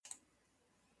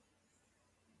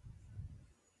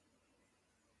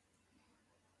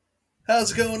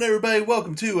How's it going, everybody?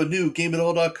 Welcome to a new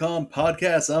GameItAll.com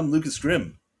podcast. I'm Lucas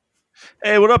Grimm.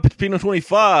 Hey, what up? It's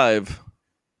Pino25.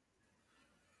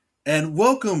 And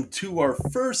welcome to our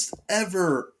first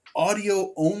ever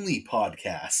audio-only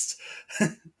podcast,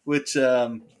 which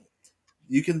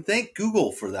you can thank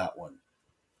Google for that one.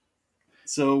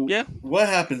 So Yeah. what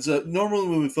happens? Normally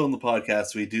when we film the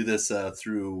podcast, we do this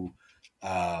through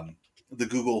the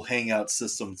Google Hangout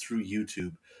system through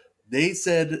YouTube. They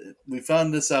said, we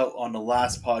found this out on the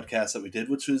last podcast that we did,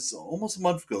 which was almost a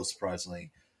month ago,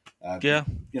 surprisingly. Yeah.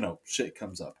 Shit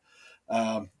comes up.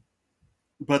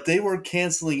 But they were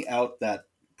canceling out that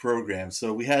program,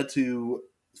 so we had to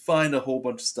find a whole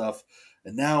bunch of stuff.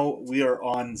 And now we are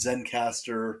on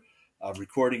Zencastr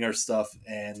recording our stuff,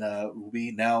 and we'll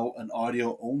be now an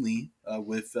audio only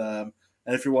with. And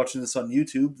if you're watching this on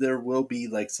YouTube, there will be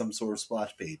like some sort of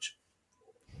splash page.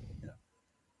 Yeah.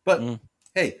 But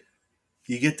hey,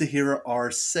 you get to hear our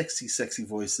sexy, sexy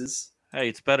voices. Hey,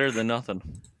 it's better than nothing.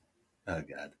 Oh,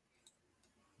 God.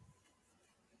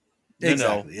 No.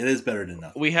 Exactly. It is better than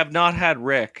nothing. We have not had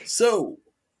Rick. So.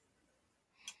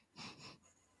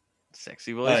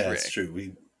 Sexy voice Rick. That's true.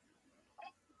 We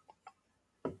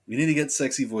need to get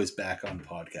sexy voice back on the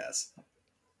podcast.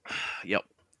 Yep.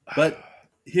 But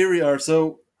here we are.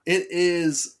 So it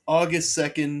is August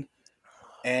 2nd.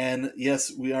 And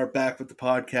yes, we are back with the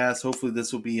podcast. Hopefully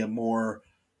this will be a more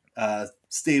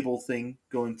stable thing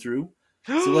going through.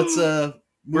 So let's move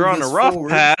We're on a rough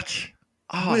patch.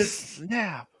 Oh,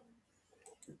 snap.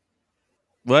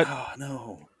 What? Oh,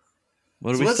 no.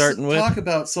 What are we starting with? Let's talk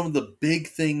about some of the big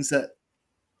things that...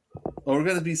 Well, we're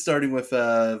going to be starting with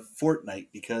Fortnite,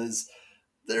 because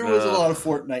there was a lot of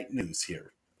Fortnite news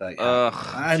here. I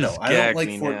know. I don't like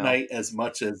Fortnite as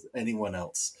much as anyone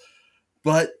else.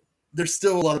 But there's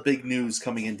still a lot of big news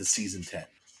coming into Season 10.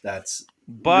 That's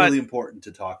really important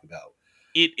to talk about.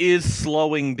 It is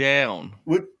slowing down.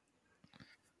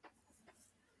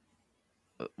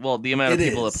 Well, the amount of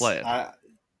people that play it.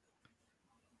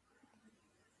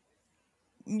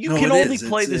 You can only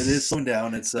play this. It is slowing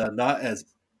down. It's not as...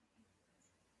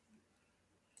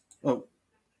 Oh.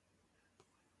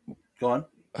 Go on.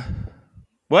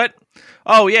 What?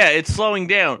 Oh, yeah, it's slowing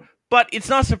down. But it's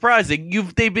not surprising.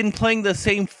 They've been playing the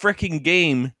same freaking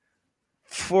game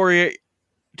for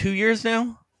 2 years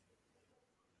now?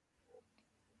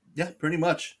 Yeah, pretty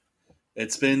much.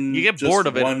 It's been... You get bored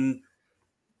of it.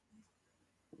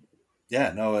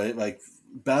 Yeah, no, like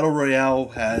Battle Royale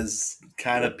has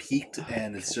kind of peaked,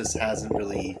 and it just hasn't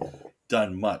really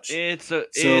done much. It's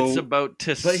about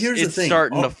to... But here's the thing.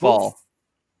 Starting to fall.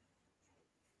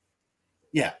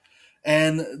 Yeah,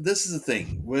 and this is the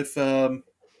thing.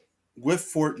 With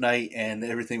Fortnite and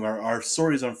everything, our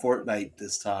stories on Fortnite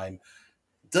this time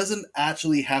doesn't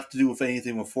actually have to do with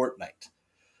anything with Fortnite.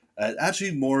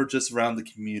 Actually more just around the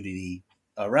community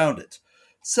around it.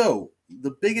 So,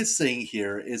 the biggest thing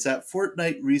here is that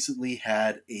Fortnite recently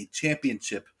had a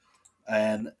championship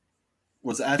and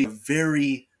was actually a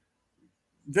very,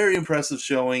 very impressive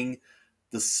showing.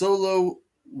 The solo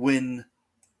win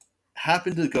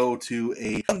happened to go to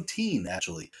a young teen,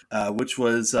 actually, which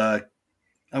was, I'm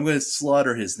going to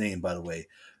slaughter his name, by the way,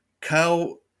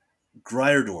 Kyle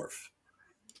Greierdorf.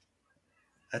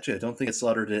 Actually, I don't think I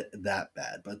slaughtered it that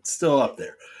bad, but still up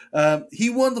there. He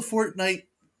won the Fortnite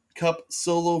Cup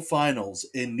solo finals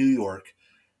in New York.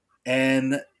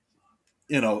 And,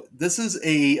 this is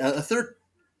a third...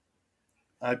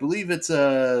 I believe it's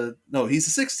no,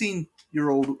 he's a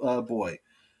 16-year-old boy.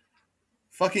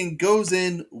 Fucking goes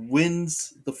in,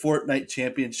 wins the Fortnite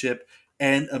championship,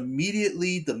 and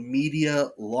immediately the media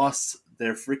lost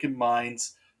their freaking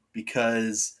minds,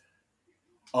 because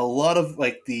a lot of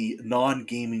like the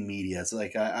non-gaming media, so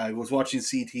like I was watching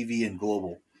CTV and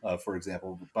Global, for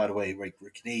example. By the way, like, we're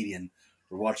Canadian,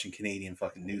 we're watching Canadian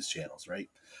fucking news channels, right?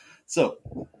 So,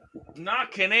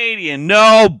 not Canadian.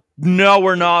 No,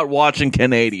 we're not watching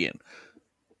Canadian.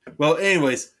 Well,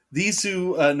 anyways, these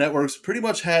two networks pretty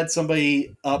much had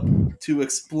somebody up to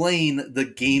explain the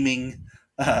gaming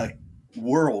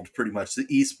world, pretty much the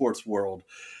esports world,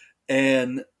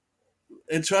 and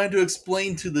trying to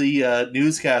explain to the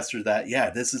newscaster that, yeah,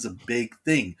 this is a big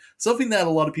thing. Something that a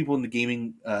lot of people in the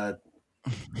gaming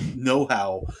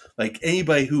know-how, like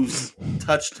anybody who's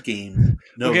touched game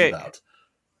knows about.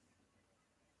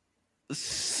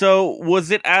 So,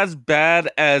 was it as bad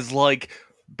as, like,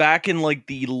 back in, like,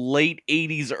 the late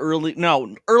 80s, early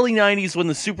 90s, when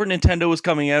the Super Nintendo was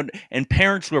coming out and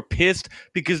parents were pissed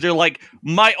because they're like,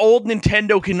 my old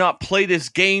Nintendo cannot play this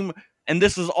game, and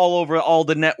this is all over all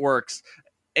the networks,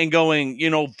 and going,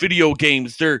 video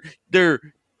games, they're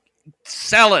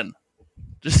selling.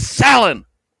 Just selling.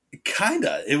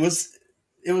 Kinda. It was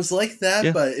like that,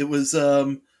 Yeah. but it was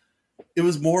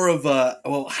more of a,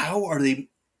 well, how are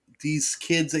these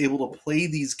kids able to play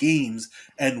these games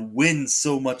and win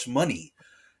so much money?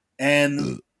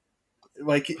 And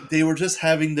like they were just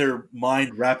having their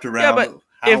mind wrapped Yeah, but around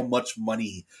how if much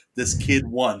money this kid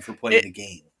won for playing it a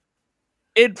game.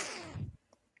 it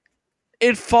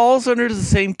it falls under the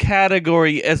same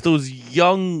category as those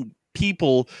young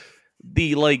people,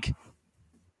 the like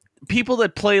people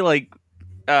that play like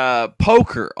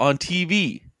poker on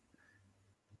TV.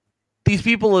 These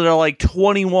people that are like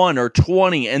 21 or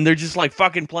 20 and they're just like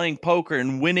fucking playing poker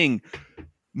and winning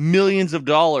millions of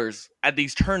dollars at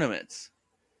these tournaments.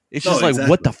 It's just No, like,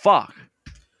 what exactly. the fuck?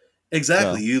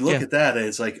 Exactly. So, You look yeah. at that and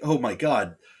it's like, oh my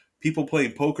god, people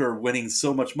playing poker are winning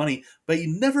so much money, but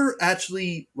you never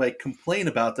actually like complain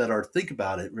about that or think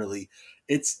about it really.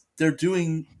 It's they're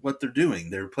doing what they're doing.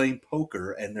 They're playing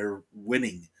poker and they're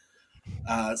winning.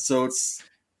 So it's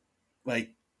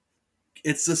like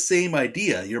it's the same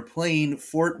idea. You're playing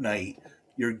Fortnite,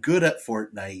 you're good at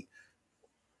Fortnite,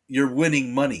 you're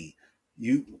winning money.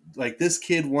 You like this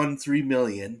kid won 3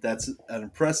 million. That's an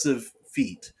impressive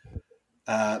feat.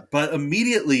 But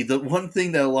immediately, the one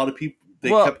thing that a lot of people they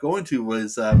Well, kept going to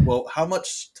was, well, how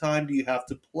much time do you have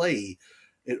to play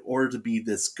in order to be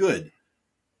this good?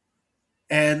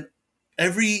 And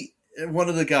every one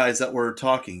of the guys that were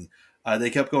talking,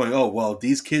 they kept going, oh, well,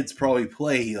 these kids probably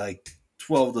play like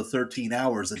 12 to 13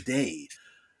 hours a day.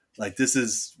 Like, this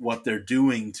is what they're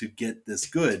doing to get this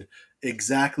good.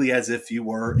 Exactly as if you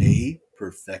were a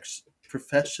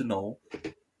professional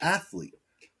athlete.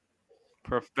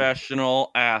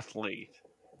 professional athlete.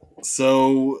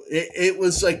 So it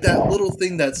was like that little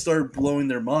thing that started blowing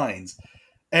their minds.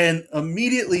 And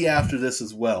immediately after this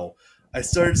as well, I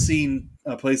started seeing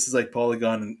places like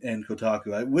Polygon and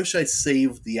Kotaku. I wish I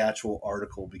saved the actual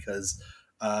article because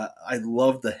I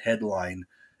love the headline.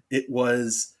 It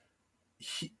was,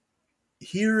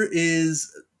 here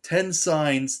is 10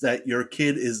 signs that your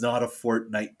kid is not a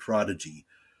Fortnite prodigy.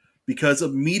 Because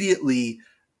immediately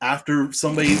after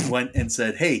somebody went and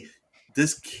said, hey,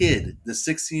 this kid, the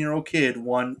 16-year-old kid,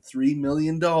 won $3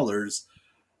 million,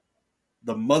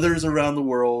 the mothers around the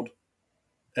world,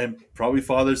 and probably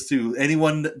fathers too,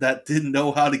 anyone that didn't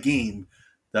know how to game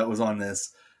that was on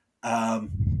this,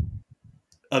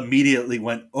 immediately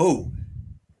went, oh,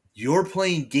 you're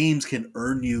playing games can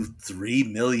earn you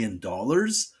 $3 million?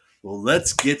 Well,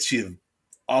 let's get you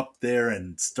up there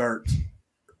and start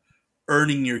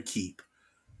earning your keep.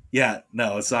 Yeah,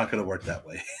 no, it's not going to work that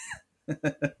way.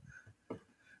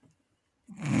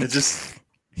 It's just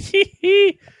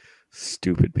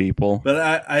stupid people.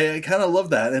 But I kind of love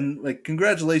that, and like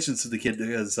congratulations to the kid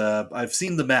because I've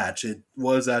seen the match. It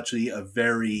was actually a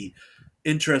very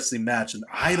interesting match, and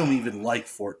I don't even like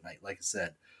Fortnite, like I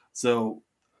said. So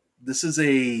this is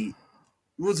it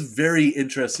was very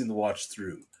interesting to watch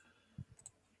through.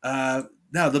 Now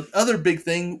the other big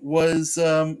thing was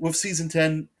with season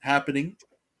 10 happening.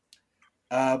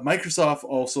 Microsoft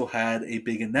also had a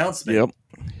big announcement. Yep.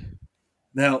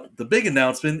 Now the big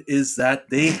announcement is that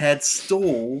they had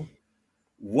stole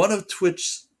one of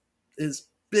Twitch's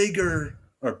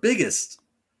biggest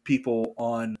people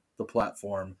on the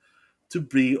platform to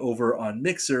be over on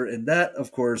Mixer, and that,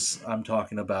 of course, I'm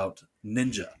talking about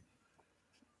Ninja.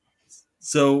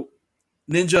 So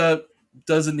Ninja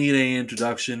doesn't need any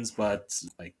introductions, but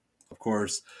like, of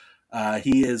course,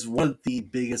 he is one of the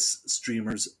biggest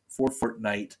streamers for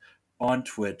Fortnite on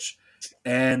Twitch,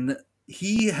 and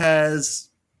he has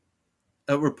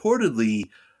reportedly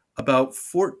about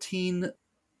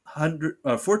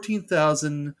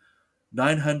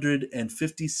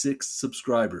 14,956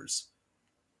 subscribers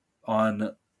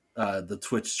on the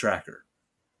Twitch tracker.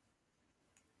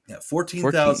 Yeah,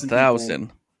 14,000 people.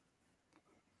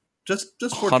 Just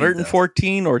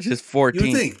 114 or just 14? You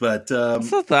would think, but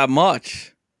it's not that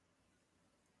much.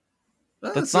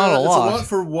 That's not a lot. It's a lot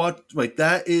for what like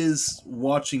that is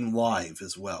watching live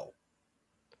as well.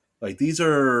 Like these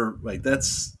are like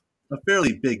that's a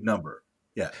fairly big number.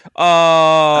 Yeah.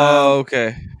 Oh,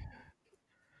 okay.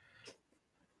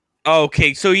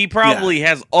 Okay, so he probably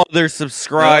has other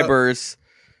subscribers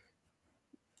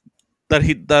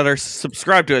that are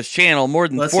subscribed to his channel, more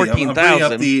than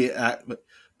 14,000.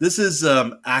 This is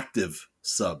active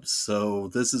subs, so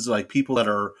this is like people that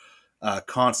are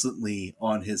constantly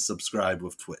on his subscribe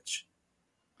with Twitch,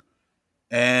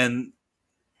 and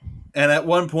at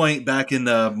one point back in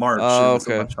March, it was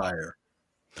much higher.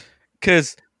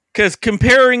 Because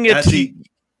comparing it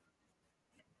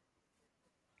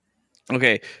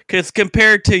because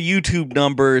compared to YouTube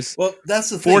numbers, well, that's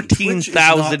the thing.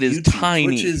 14,000 is tiny.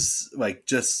 Twitch is like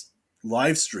just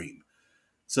live stream.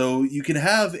 So you can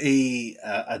have a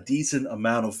decent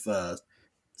amount of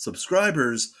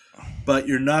subscribers, but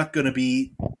you're not going to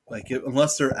be like,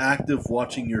 unless they're active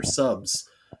watching your subs,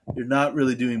 you're not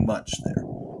really doing much there.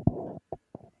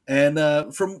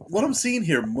 And from what I'm seeing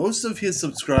here, most of his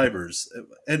subscribers,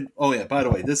 and oh yeah, by the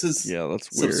way, this is that's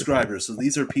weird. subscribers, so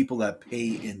these are people that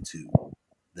pay into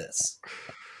this.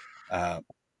 Yeah.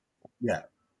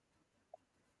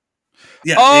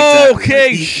 Yeah. Oh, exactly. okay,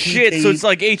 Like, he shit. paid, so it's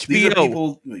like these are HBO.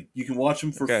 people you can watch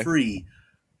them for free,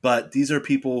 but these are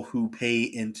people who pay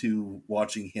into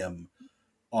watching him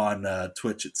on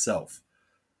Twitch itself,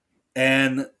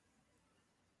 and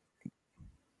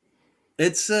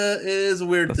it is a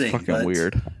weird That's thing. fucking But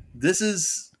weird. This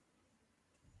is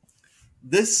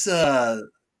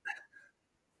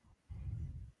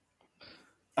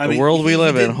I The mean, world we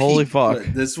live in. did Holy peak, fuck.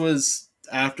 but this was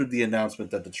after the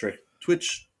announcement that the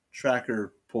Twitch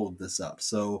tracker pulled this up.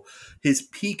 So his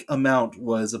peak amount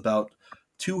was about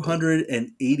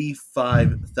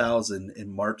 285,000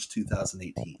 in March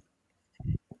 2018.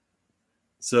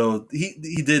 So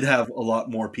he did have a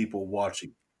lot more people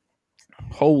watching.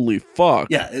 Holy fuck.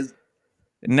 Yeah. And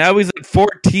now he's at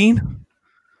 14?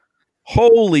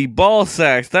 Holy ball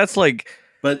sacks. That's like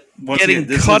But once getting again,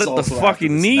 this cut is at the also after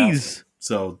fucking this knees. announcement.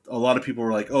 So a lot of people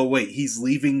were like, oh, wait, he's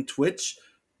leaving Twitch?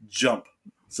 Jump.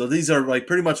 So these are like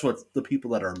pretty much what the people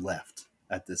that are left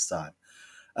at this time.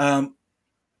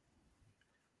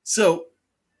 So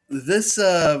this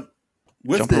with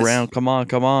Jump this, around. Come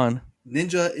on.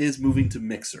 Ninja is moving to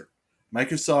Mixer.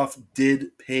 Microsoft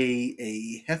did pay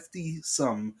a hefty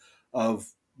sum of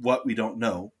what we don't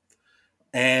know,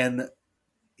 and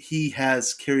he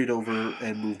has carried over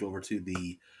and moved over to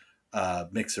the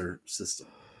Mixer system.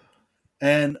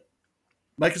 And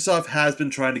Microsoft has been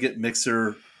trying to get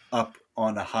Mixer up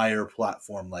on a higher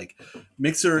platform. Like,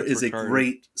 Mixer is a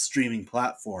great streaming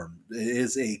platform. It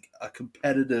is a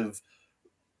competitive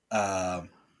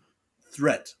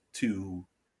threat to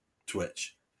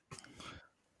Twitch.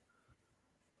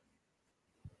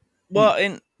 Well,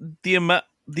 and the amount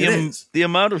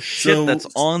of shit that's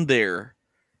on there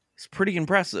is pretty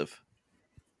impressive.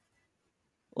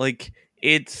 Like,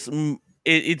 it's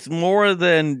more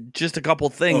than just a couple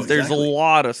things. There's a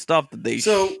lot of stuff that they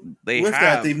with have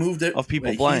that, they moved it of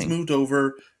people playing. He's moved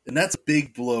over, and that's a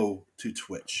big blow to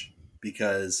Twitch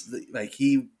because like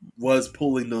he was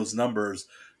pulling those numbers.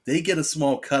 They get a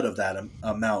small cut of that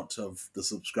amount of the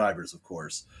subscribers, of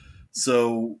course.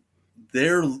 So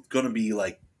they're going to be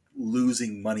like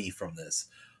losing money from this.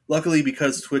 Luckily,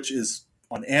 because Twitch is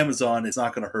on Amazon, it's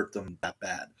not going to hurt them that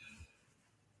bad.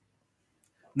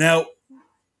 Now,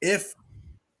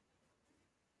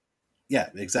 yeah,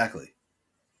 exactly.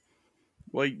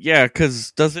 Well, yeah,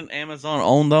 because doesn't Amazon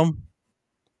own them?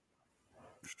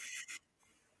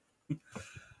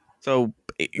 So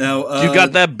now you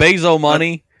got that Bezos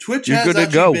money. Twitch you're has good to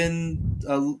actually go. Been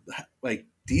like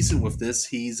decent with this.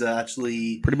 He's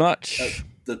actually pretty much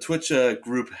the Twitch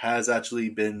group has actually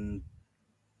been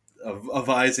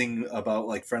advising about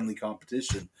like friendly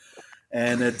competition,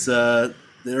 and it's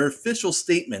their official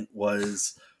statement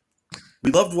was,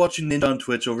 "We loved watching Ninja on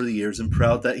Twitch over the years and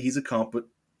proud that he's accomplished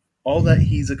all that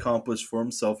he's accomplished for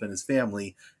himself and his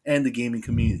family and the gaming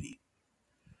community.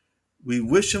 We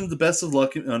wish him the best of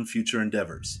luck on future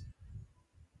endeavors."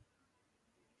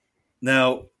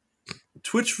 Now,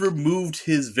 Twitch removed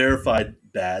his verified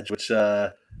badge, which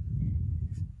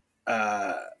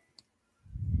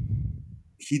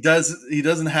he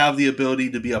doesn't have the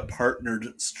ability to be a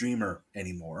partnered streamer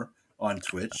anymore on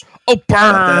Twitch. Oh,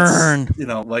 burn!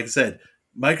 Like I said,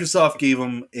 Microsoft gave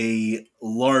him a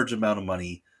large amount of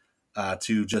money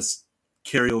to just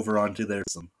carry over onto their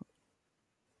system.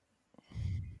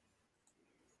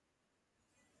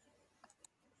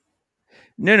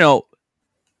 No.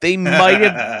 They might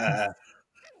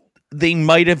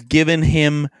have given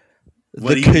him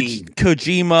the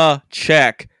Kojima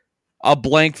check, a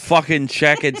blank fucking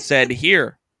check, and said,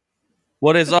 "Here,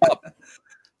 what is up?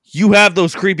 You have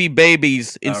those creepy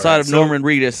babies inside of Norman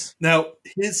Reedus." Now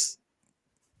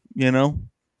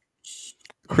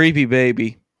creepy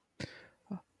baby.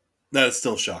 That is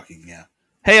still shocking. Yeah.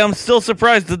 Hey, I'm still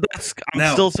surprised that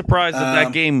that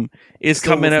game is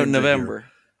coming out in November.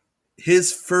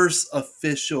 His first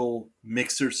official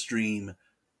Mixer stream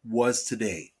was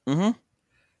today. Mm-hmm.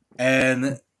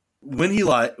 And when he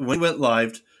went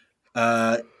live,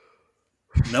 no,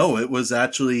 it was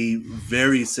actually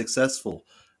very successful.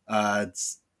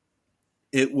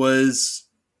 It was.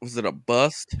 Was it a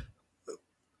bust?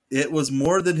 It was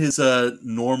more than his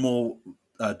normal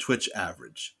Twitch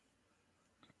average.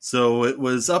 So it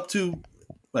was up to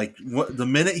like the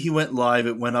minute he went live,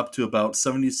 it went up to about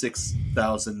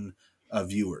 76,000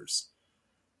 viewers,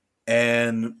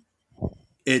 and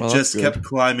it just kept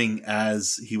climbing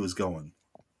as he was going.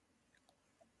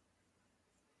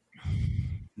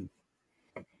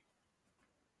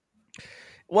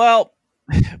 Well,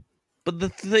 but the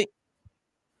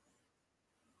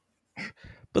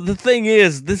thing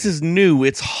is, this is new.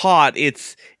 It's hot.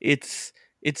 It's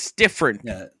different.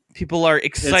 Yeah. People are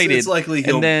excited. It's likely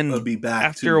he'll be back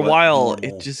after a while.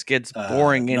 It just gets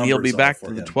boring, and he'll be back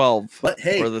to the 12. But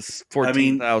hey, or the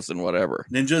 14,000, whatever.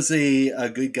 Ninja's a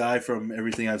good guy from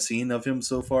everything I've seen of him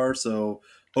so far. So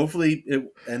hopefully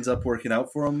it ends up working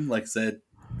out for him. Like I said,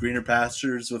 greener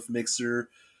pastures with Mixer,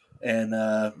 and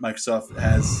Microsoft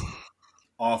has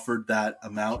offered that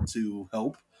amount to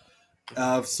help.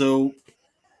 So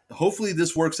hopefully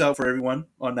this works out for everyone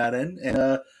on that end,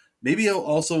 and maybe it'll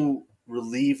also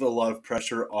relieve a lot of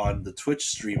pressure on the Twitch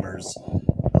streamers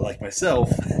like myself,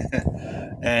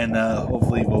 and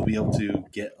hopefully we'll be able to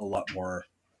get a lot more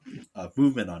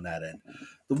movement on that end.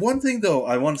 The one thing, though,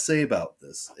 I want to say about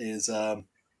this is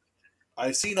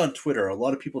I've seen on Twitter a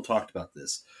lot of people talked about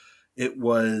this. It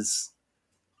was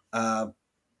a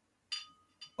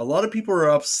lot of people are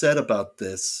upset about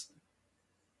this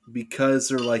because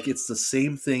they're like, it's the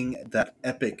same thing that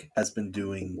Epic has been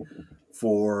doing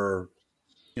for,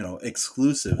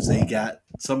 exclusives.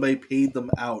 Somebody paid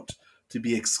them out to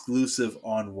be exclusive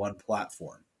on one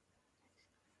platform.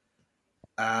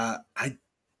 Yeah,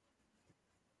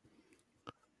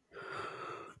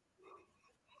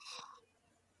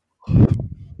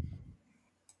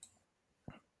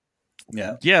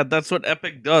 that's what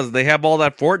Epic does. They have all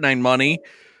that Fortnite money,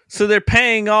 so they're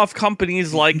paying off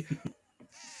companies like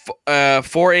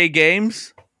 4A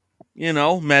Games,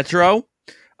 Metro,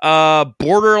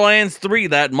 Borderlands 3,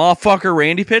 that motherfucker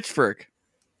Randy Pitchford.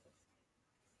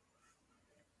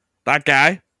 That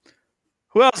guy.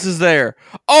 Who else is there?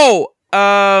 Oh,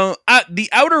 The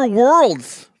Outer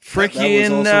Worlds.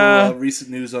 Freaking that was also recent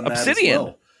news on Obsidian.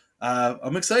 That as well.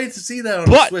 I'm excited to see that on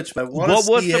the Switch. But what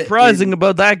was surprising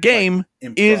about that game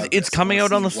is it's coming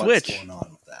out on the Switch. What's going on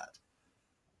with that?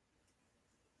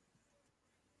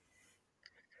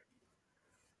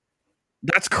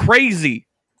 That's crazy.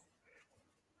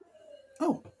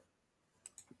 Oh.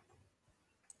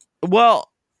 Well,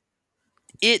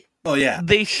 Oh yeah.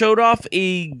 They showed off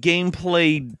a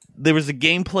gameplay. There was a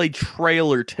gameplay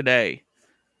trailer today,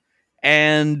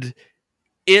 and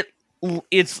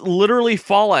it's literally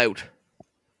Fallout.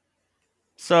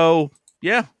 So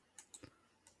yeah.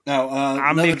 Now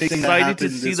I'm excited to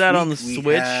see that on the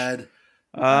Switch.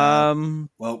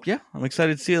 Yeah, I'm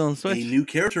excited to see it on the Switch. A new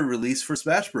character released for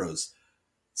Smash Bros.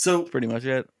 So that's pretty much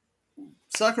it.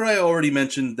 Sakurai already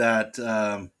mentioned that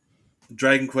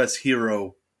Dragon Quest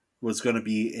Hero was going to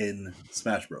be in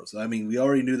Smash Bros. I mean, we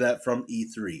already knew that from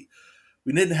E3.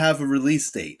 We didn't have a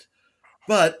release date.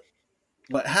 But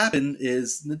what happened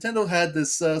is Nintendo had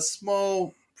this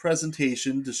small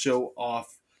presentation to show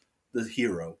off the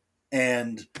hero.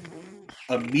 And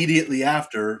immediately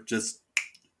after, just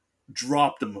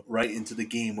dropped him right into the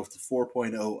game with the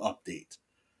 4.0 update.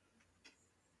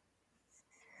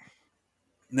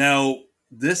 Now,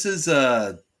 this is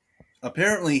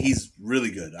apparently he's really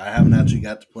good. I haven't actually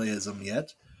got to play as him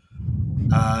yet.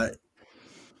 The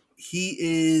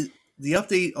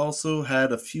update also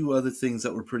had a few other things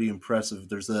that were pretty impressive.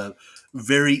 There's a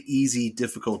very easy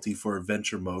difficulty for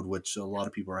adventure mode, which a lot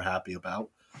of people are happy about.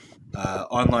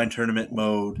 Online tournament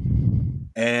mode,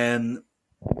 and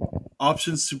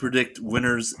options to predict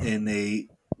winners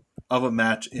of a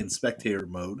match in spectator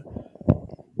mode.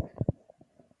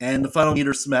 And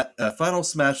the final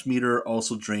smash meter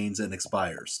also drains and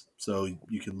expires, so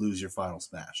you can lose your final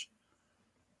smash.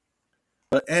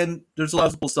 And there's a lot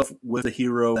of cool stuff with the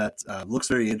hero that looks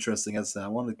very interesting. As I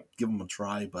want to give him a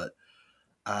try, but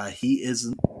he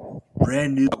isn't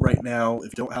brand new right now. If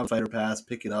you don't have a Fighter Pass,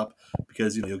 pick it up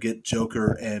because you'll get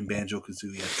Joker and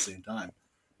Banjo-Kazooie at the same time.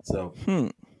 So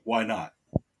why not?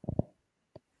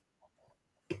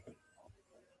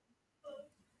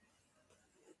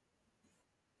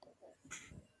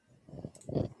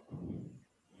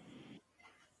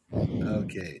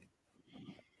 Okay.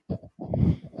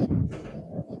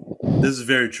 This is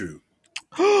very true.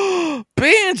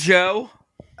 Banjo!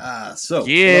 So,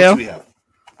 yeah. What else do we have?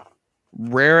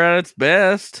 Rare at its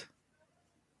best.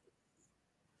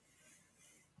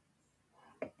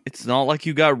 It's not like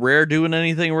you got Rare doing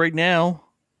anything right now.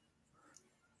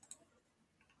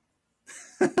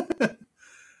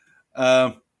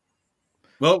 Well,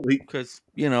 because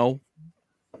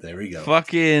there we go.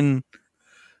 Fucking.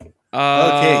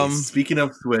 Okay, speaking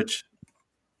of Switch,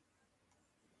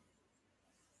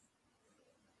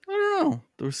 No,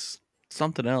 there was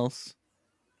something else.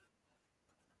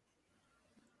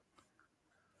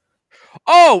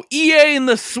 Oh, EA and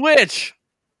the Switch.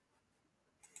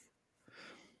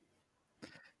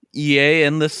 EA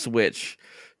and the Switch.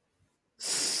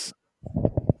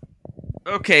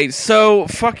 Okay, so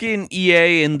fucking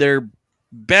EA and their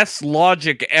best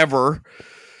logic ever.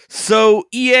 So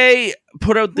EA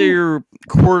put out their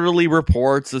quarterly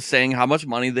reports of saying how much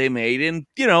money they made, and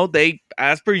they,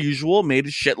 as per usual, made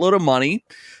a shitload of money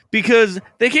because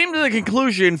they came to the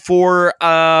conclusion for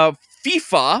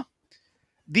FIFA,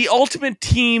 the Ultimate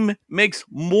Team makes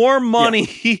more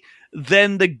money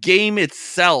than the game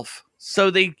itself.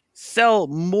 So they sell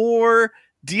more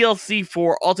DLC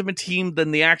for Ultimate Team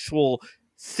than the actual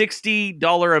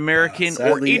 $60 American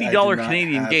sadly, or $80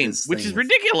 Canadian game, which is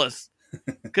ridiculous.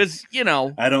 Because,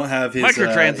 I don't have his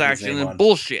microtransaction and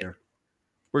bullshit. Here.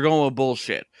 We're going with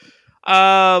bullshit.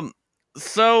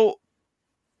 So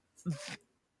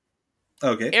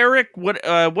okay, Eric, what's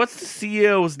the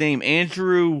CEO's name?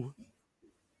 Andrew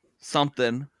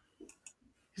something.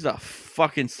 He's a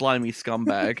fucking slimy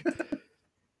scumbag.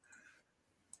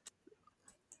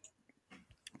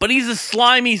 But he's a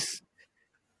slimy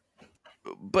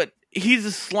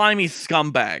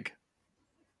scumbag.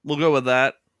 We'll go with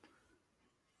that.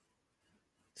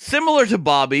 Similar to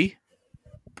Bobby.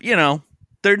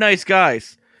 They're nice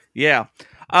guys. Yeah.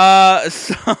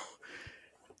 So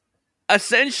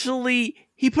essentially,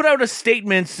 he put out a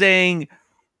statement saying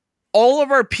all of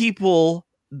our people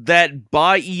that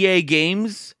buy EA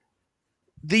games,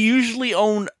 they usually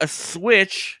own a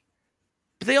Switch,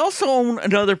 but they also own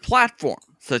another platform,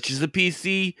 such as a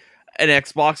PC, an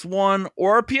Xbox One,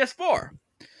 or a PS4.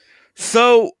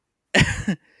 So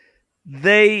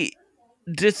they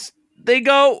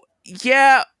go,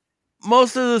 yeah,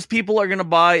 most of those people are going to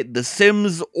buy The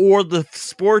Sims or the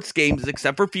sports games,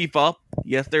 except for FIFA.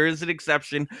 Yes, there is an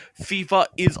exception. FIFA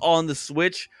is on the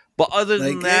Switch. But other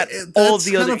than that, all of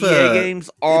the other EA games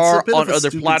are on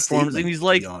other platforms. And he's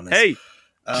like, hey,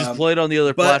 just play it on the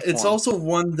other platform. But it's also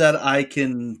one that I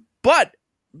can... But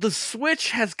the Switch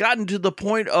has gotten to the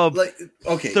point of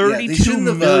 32 they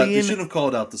shouldn't have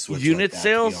called out the Switch unit like that,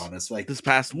 sales to be honest. this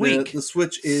past week. The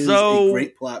Switch is a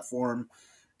great platform.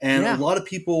 And a lot of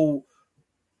people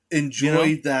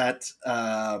enjoy that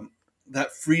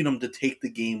freedom to take the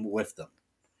game with them.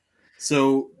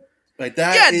 So...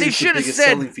 that is they should have said,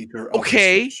 selling feature of the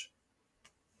Switch.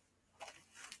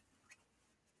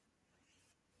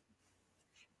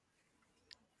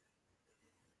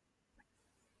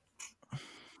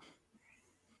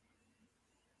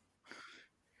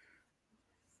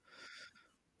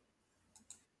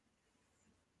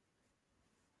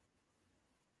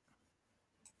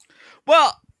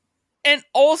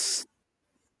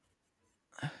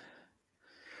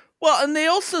 And they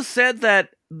also said that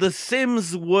The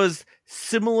Sims was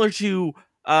similar to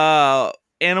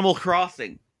Animal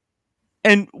Crossing.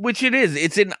 And which it is.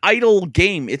 It's an idle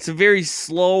game. It's a very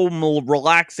slow,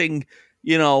 relaxing,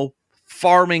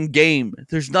 farming game.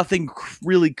 There's nothing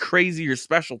really crazy or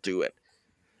special to it.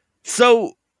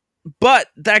 So, but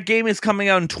that game is coming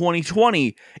out in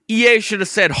 2020. EA should have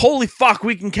said, holy fuck,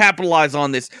 we can capitalize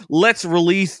on this. Let's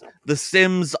release The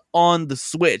Sims on the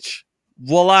Switch.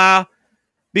 Voila.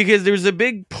 Because there's a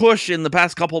big push in the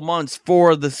past couple months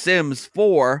for The Sims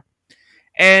 4.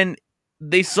 And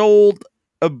they sold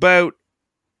about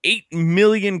 8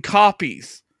 million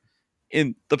copies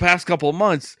in the past couple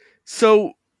months.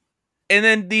 So, and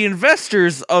then the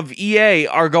investors of EA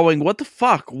are going, what the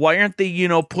fuck? Why aren't they,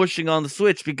 pushing on the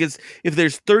Switch? Because if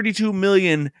there's 32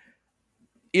 million,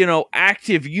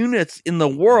 active units in the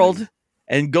world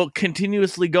and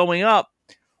continuously going up,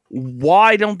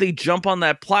 why don't they jump on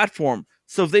that platform?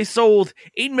 So if they sold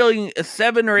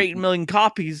 7 or 8 million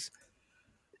copies,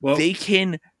 they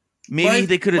can, maybe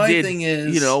they could have did,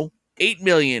 8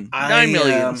 million, 9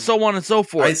 million, so on and so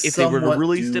forth, if they were to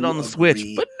release it on the Switch.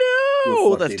 But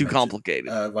no, that's too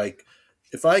complicated.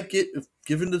 If I get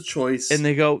given the choice, and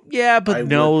they go, yeah, but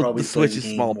no, the Switch is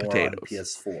small potatoes.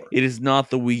 PS4. It is not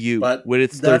the Wii U, but with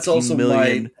its 13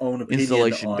 million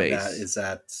installation base. Is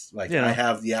that I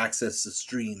have the access to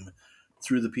stream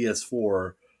through the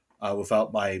PS4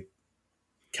 without my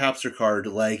capture card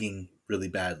lagging really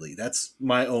badly. That's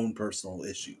my own personal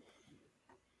issue.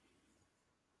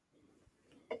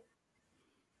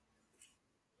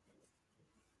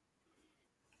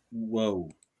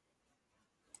 Whoa.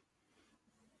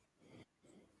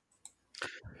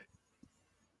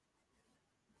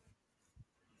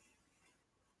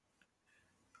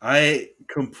 I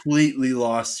completely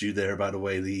lost you there, by the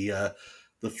way. The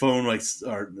phone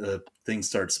the thing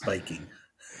starts spiking.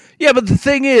 Yeah, but the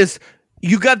thing is,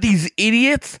 you got these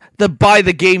idiots that buy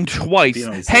the game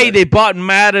twice. Hey, they bought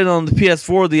Madden on the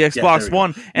PS4, the Xbox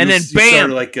One, and then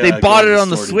bam, they bought it on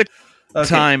the Switch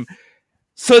time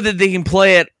so that they can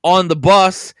play it on the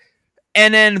bus,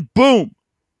 and then boom,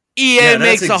 EA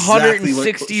makes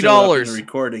 $160.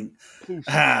 Recording.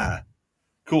 Ah,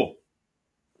 cool.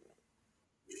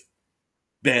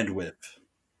 Bandwidth.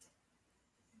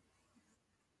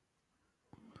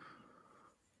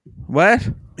 What?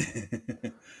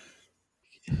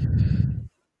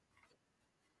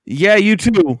 Yeah, you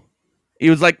too. He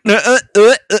was like,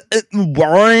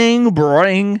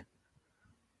 boring.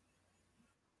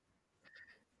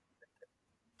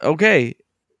 Okay.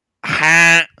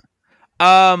 But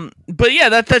yeah,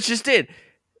 that's just it.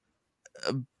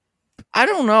 I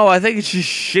don't know. I think it's just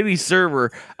shitty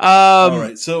server. All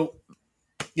right, so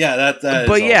yeah, that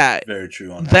but is very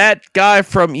true on that. That guy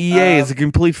from EA is a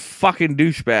complete fucking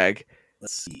douchebag.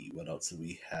 Let's see, what else do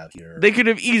we have here? They could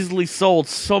have easily sold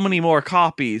so many more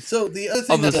copies. So the other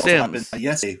thing that happened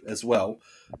yesterday as well,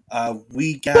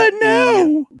 we got but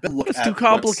no, it's too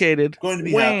complicated. Going to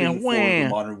be happening for the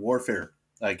Modern Warfare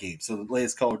game. So the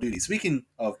latest Call of Duty. Speaking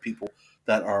of people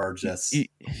that are just,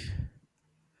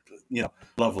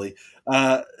 lovely.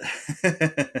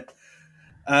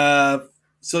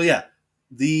 So yeah,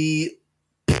 the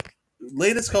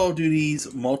latest Call of Duty's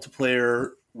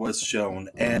multiplayer was shown,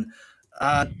 and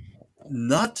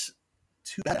not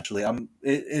too bad actually.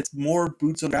 It's more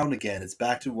boots on the ground again. It's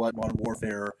back to what Modern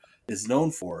Warfare is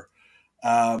known for.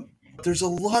 There's a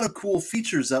lot of cool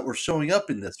features that were showing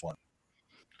up in this one.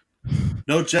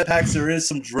 No jetpacks. There is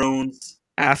some drones.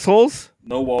 Assholes.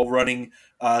 No wall running.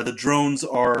 The drones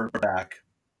are back.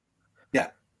 Yeah,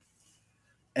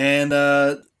 and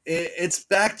it's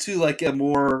back to like a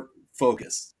more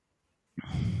focus.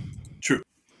 True.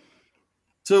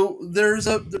 So there's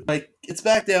it's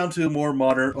back down to a more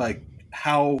modern, like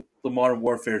how the Modern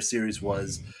Warfare series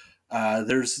was.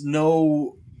 There's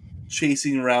no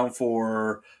chasing around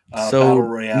for battle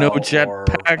royale no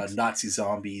jetpacks, or Nazi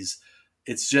zombies.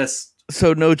 It's just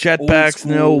no jetpacks,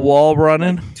 no wall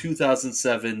running. Like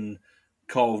 2007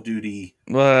 Call of Duty.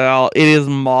 Well, it is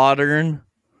modern.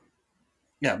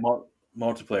 Yeah,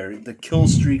 multiplayer. The kill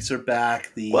streaks are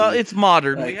back. It's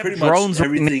modern. Pretty much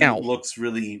everything looks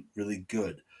really, really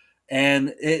good,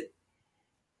 and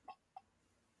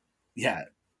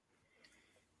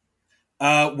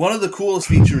one of the coolest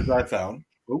features I found.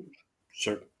 Oh,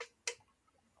 sure.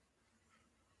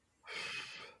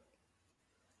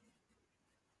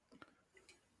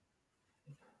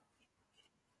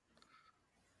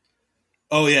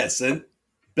 Oh yes, and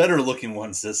better looking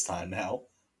ones this time now.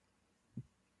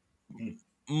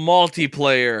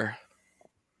 Multiplayer.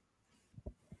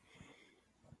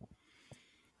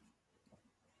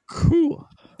 Cool.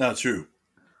 Not true.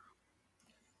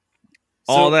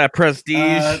 All that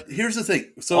prestige. Here's the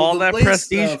thing. So all that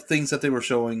prestige things that they were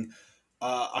showing.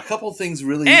 A couple of things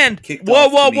really kicked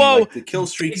off. Whoa! Like the kill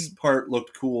streaks part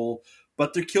looked cool,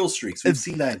 but they're kill streaks. We've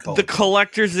seen that in Call of Duty. The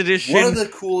collector's edition. One of the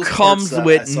coolest comes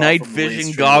with night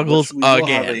vision goggles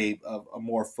again. We will have a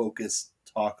more focused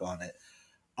talk on it.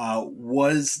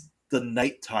 Was the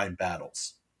nighttime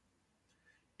battles.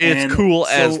 It's cool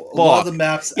as fuck. A lot of the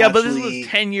maps but this was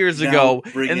 10 years ago,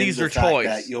 and these are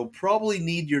toys. You'll probably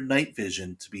need your night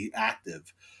vision to be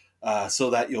active,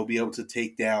 so that you'll be able to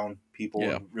take down people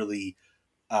and really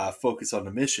focus on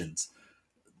the missions.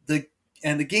 The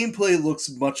gameplay looks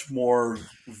much more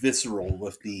visceral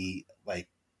with the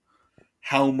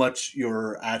how much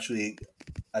you're actually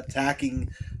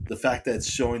attacking. The fact that it's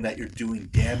showing that you're doing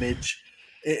damage,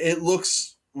 it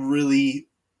looks really,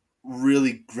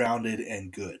 really grounded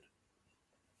and good.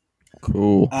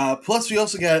 Cool. Plus, we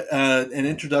also got an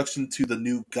introduction to the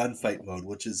new gunfight mode,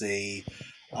 which is a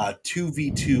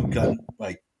 2v2 gun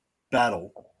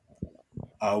battle,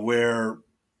 where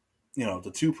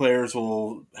the two players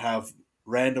will have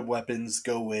random weapons,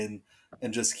 go in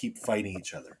and just keep fighting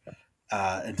each other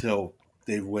until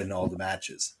they win all the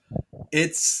matches.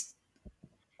 It's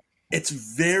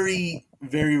very,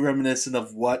 very reminiscent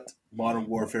of what Modern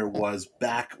Warfare was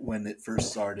back when it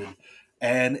first started,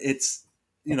 and it's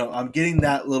I'm getting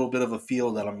that little bit of a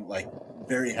feel that I'm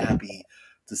very happy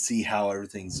to see how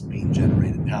everything's being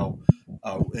generated, how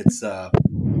it's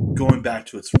going back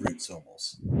to its roots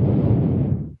almost.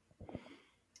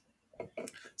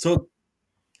 So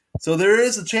there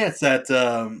is a chance that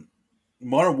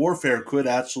Modern Warfare could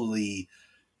actually,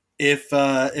 if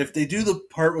they do the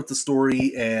part with the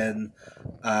story and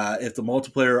if the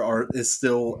multiplayer is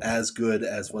still as good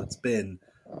as what it's been,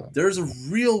 there's a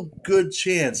real good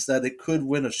chance that it could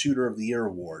win a Shooter of the Year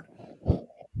award.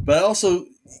 But also,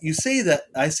 I say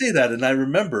that, and I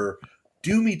remember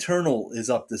Doom Eternal is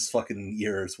up this fucking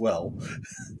year as well,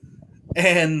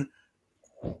 and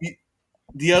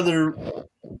the other.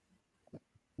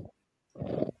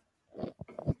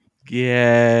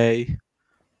 Yay.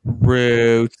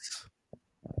 Roots.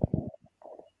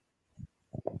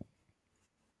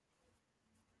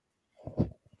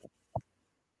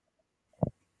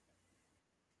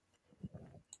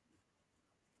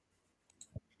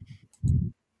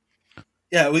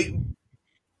 Yeah, we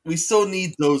still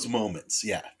need those moments.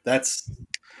 Yeah, that's.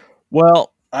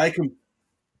 Well, I can.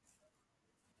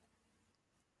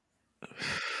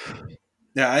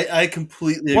 Yeah, I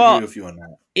completely agree with you on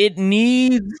that. it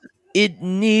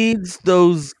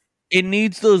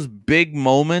needs those big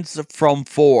moments from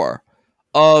 4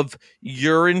 of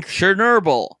you're in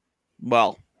Chernobyl.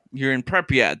 Well, you're in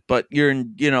Pripyat, but you're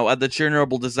in, at the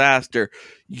Chernobyl disaster.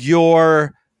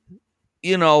 You're,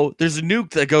 there's a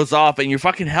nuke that goes off and your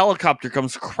fucking helicopter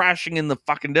comes crashing in the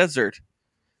fucking desert.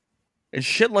 And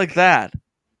shit like that.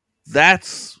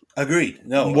 That's Agreed.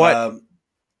 No, what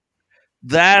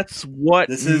that's what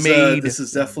this is made this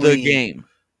is definitely the game.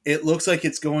 It looks like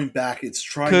it's going back. It's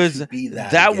trying to be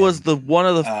that. That again, was one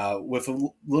of the with a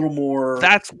little more.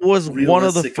 That was one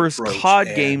of the realistic first approach COD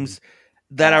and, games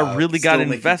that I really got still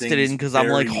making invested in things because I'm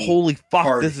like, very holy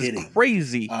fuck, this is hard-hitting.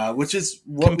 crazy. Which is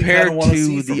what compared we wanna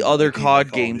see to from the a other game like COD Call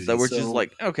of games Duty. that were So, just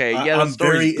like, okay, yeah, the I'm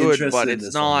very story's good, interested but in it's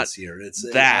this one not this year. It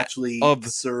that actually of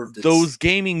served those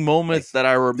gaming moments that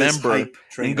I remember hype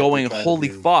train and that they're going, trying to holy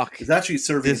do. fuck, It's actually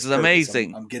serving. this its is purpose.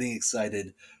 amazing. I'm getting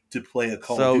excited to play a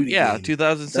Call So of Duty yeah, game.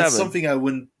 2007. That's something I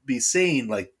wouldn't be saying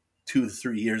like 2 to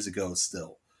 3 years ago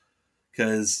still.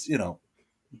 Because,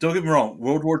 don't get me wrong,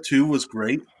 World War II was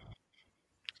great.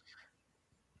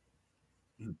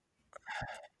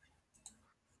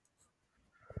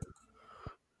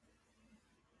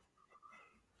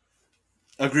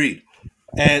 Agreed.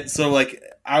 And so, like,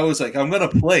 I was like, I'm gonna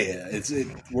play it.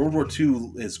 World War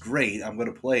II is great. I'm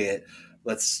gonna play it.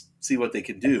 Let's see what they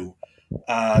can do.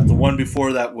 The one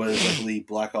before that was, I believe,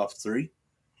 Black Ops 3.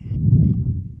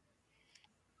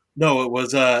 No, it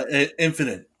was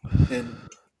Infinite. And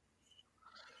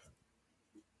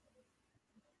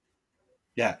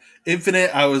yeah,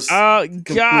 Infinite. I was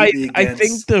completely I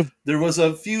think there was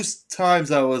a few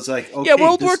times I was like, okay, yeah,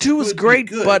 World War II was great,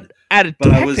 good, but at a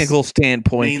technical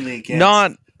standpoint,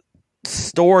 not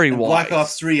story wise. Black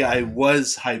Ops 3, I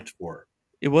was hyped for.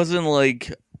 It wasn't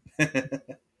like.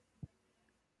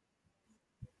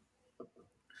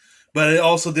 But it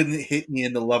also didn't hit me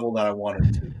in the level that I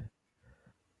wanted to.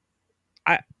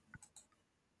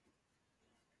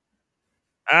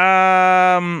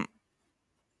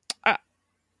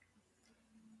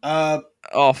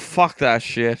 Oh, fuck that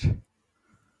shit.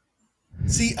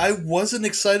 See, I wasn't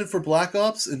excited for Black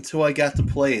Ops until I got to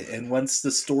play it, and once the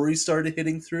story started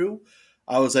hitting through,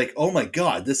 I was like, "Oh my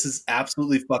god, this is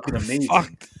absolutely fucking amazing!"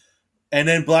 Fuck. And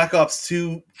then Black Ops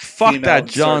 2 fuck came that out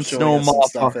Jon Snow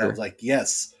motherfucker. And I was like,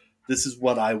 "Yes, this is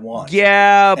what I want."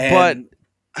 Yeah, and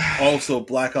also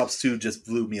Black Ops 2 just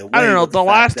blew me away. I don't know. The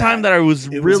last time that I was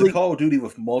it really was a Call of Duty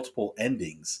with multiple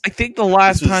endings. I think the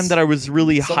last time that I was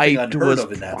really hyped was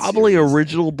probably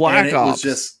original Black Ops. It was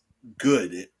just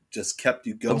good. It just kept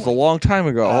you going. That was a long time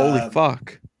ago. Holy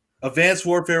fuck. Advanced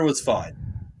Warfare was fine.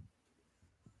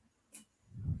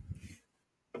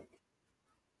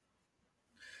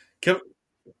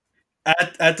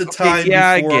 At the time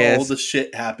before all the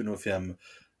shit happened with him,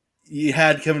 you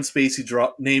had Kevin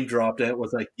Spacey name dropped, and it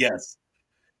was like, yes.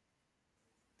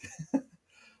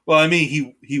 Well, I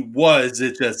mean, he was.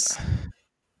 It just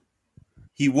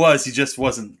he was. He just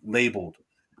wasn't labeled.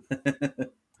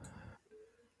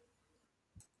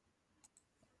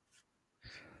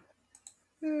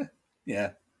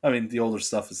 Yeah, I mean, the older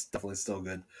stuff is definitely still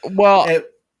good. Well,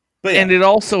 but yeah, and it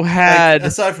also had.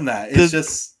 Aside from that, it's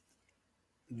just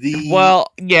the. Well,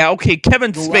 yeah, okay,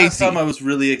 Kevin Spacey. Last time I was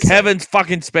really excited. Kevin's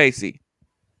fucking Spacey.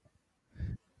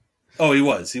 Oh, he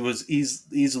was. He was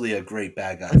easily a great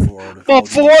bad guy for.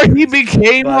 Before he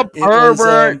became a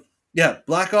pervert. Was, yeah,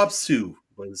 Black Ops 2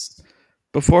 was.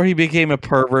 Before he became a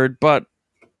pervert, but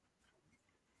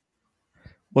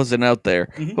wasn't out there.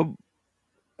 Mm-hmm.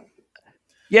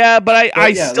 But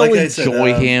I still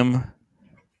enjoy him.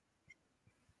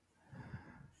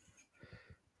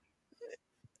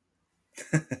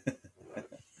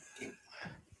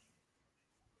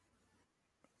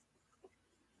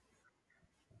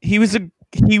 He was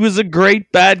a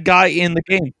great bad guy in the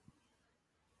game.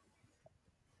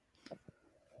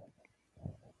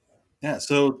 Yeah,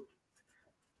 so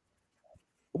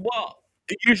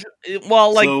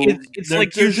it's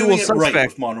like Usual Suspect. Right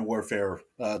with Modern Warfare.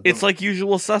 It's like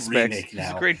Usual Suspects. He's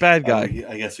a great bad guy.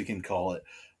 I guess we can call it.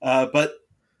 But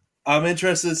I'm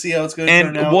interested to see how it's going to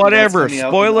turn And out. whatever, It's coming out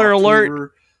in spoiler alert,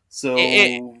 October, so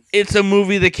it's a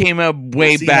movie that came out we'll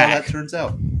way see how that back. turns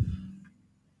out.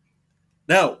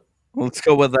 Now, Let's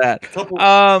go with that. couple.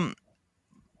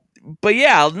 But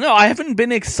yeah, no, I haven't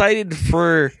been excited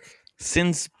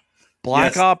since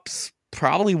Black Yes. Ops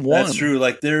probably 1. That's true.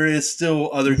 Like there is still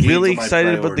other games Really on my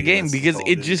excited about the priority game list because Call of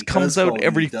it Duty, just because comes Call out of Duty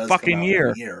every does fucking come out year.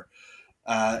 every year.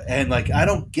 And like I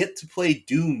don't get to play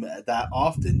Doom that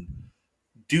often.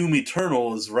 Doom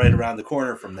Eternal is right around the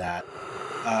corner from that.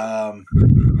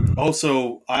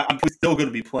 Also, I'm still going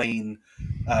to be playing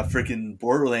freaking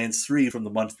Borderlands 3 from the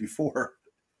month before.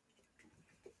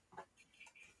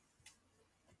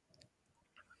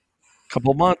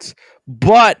 Couple months.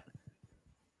 But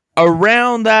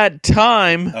around that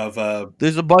time, Of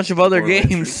there's a bunch of other Borderlands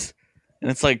games.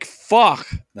 And it's like, fuck.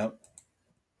 Nope.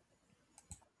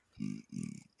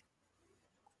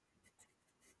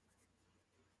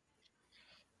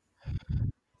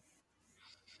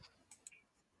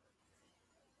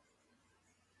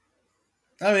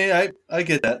 I mean, I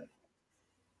get that.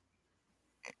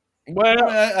 Well,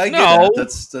 I get no. that.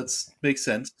 That's makes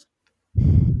sense.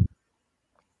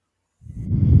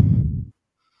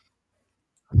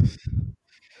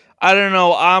 I don't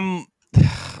know.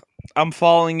 I'm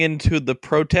falling into the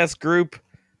protest group.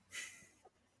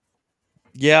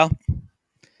 Yeah.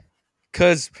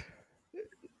 Cause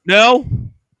no.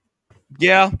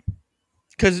 Yeah.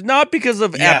 Not because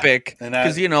of Yeah, Epic. and that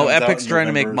Because you know, comes out Epic's in trying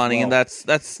to make November as money, and well.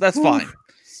 that's Whew. fine.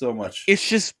 So much.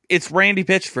 It's Randy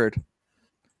Pitchford.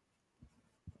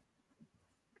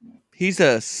 He's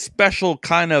a special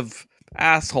kind of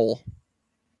asshole.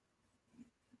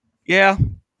 Yeah.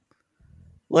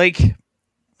 Like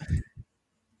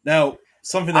Now,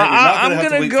 something that you're not going to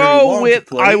have to wait very go long with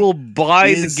to play. I will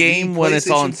buy the is game the when it's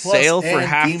on PlayStation Plus sale for and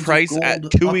half Games with price at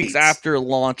Gold 2 weeks updates. after it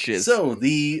launches. So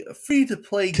the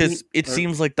free-to-play Because it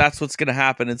seems like that's what's going to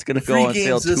happen. It's going to the go free on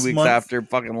sale games 2 this weeks month, after it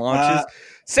fucking launches. uh,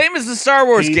 Same as the Star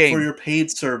Wars paid game. for your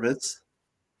paid service.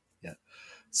 Yeah.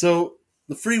 So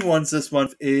the free ones this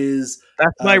month is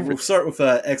we'll start with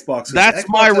Xbox. That's Xbox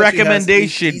my actually has a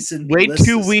recommendation. decent Wait list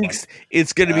 2 this weeks. month,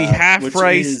 It's going to be half which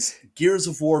price. is Gears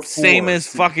of War 4. Same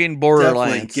as to fucking definitely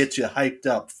Borderlands. get you hyped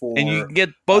up for And you can get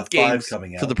both 5 games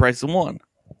coming for out. the price of one.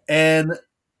 And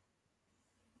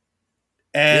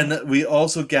we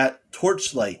also got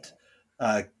Torchlight,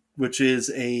 which is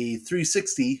a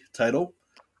 360 title,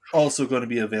 also going to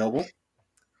be available.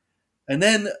 And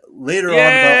then later on, about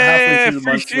halfway through the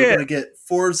month, we're going to get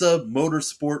Forza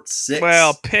Motorsport 6.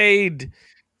 Well, paid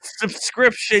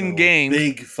subscription game.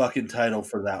 Big fucking title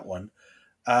for that one.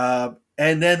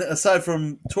 And then aside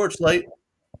from Torchlight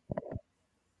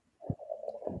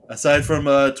on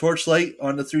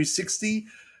the 360,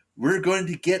 we're going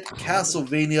to get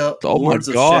Castlevania Lords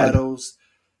of Shadows.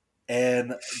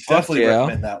 And definitely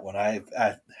recommend that one. I've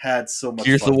had so much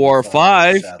Gears fun of War with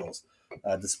 5. Shadows,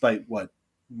 despite what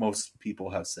most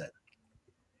people have said.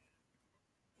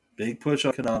 Big push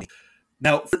on Konami.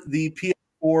 Now, the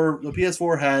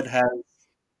PS4 had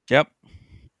Yep.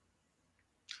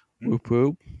 Whoop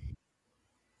whoop.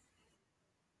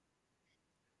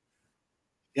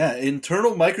 Yeah,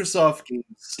 internal Microsoft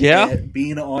games. Yeah.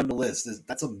 Being on the list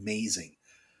that's amazing.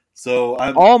 So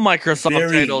I'm all Microsoft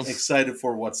very titles. Excited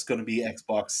for what's going to be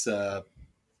Xbox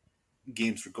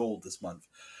games for gold this month.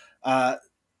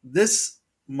 This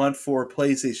month for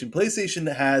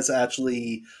PlayStation has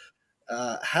actually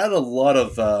had a lot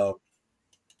of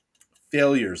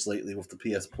failures lately with the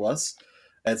PS Plus.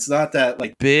 It's not that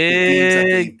like big the games that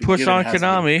they've been push given on hasn't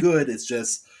Konami. been good. It's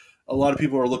just a lot of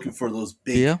people are looking for those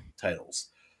big titles.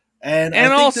 And I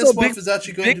think also this month is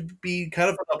actually going to be kind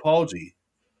of an apology.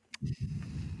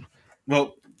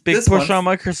 Well, big push on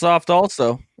Microsoft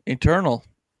also. Eternal.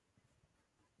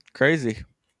 Crazy.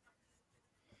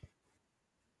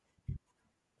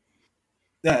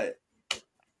 Yeah,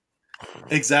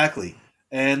 exactly.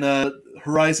 And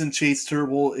Horizon Chase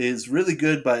Turbo is really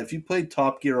good, but if you played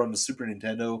Top Gear on the Super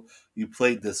Nintendo, you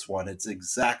played this one. It's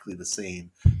exactly the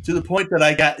same. To the point that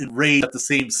I got enraged that the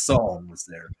same song was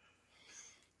there.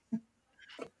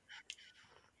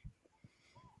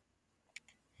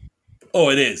 Oh,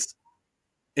 it is.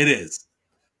 It is.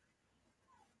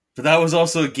 But that was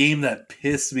also a game that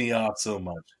pissed me off so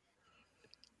much.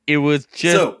 It was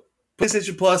just... So,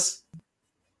 PlayStation Plus.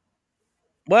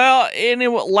 Well, and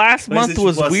last month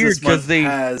was weird because they...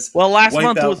 Well, last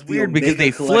month was weird because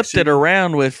they flipped it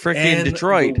around with freaking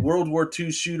Detroit. The World War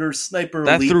II shooter Sniper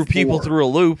that Elite threw people 4. through a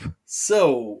loop.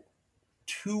 So,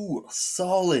 2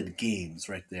 solid games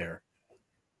right there.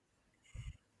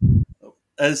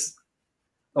 As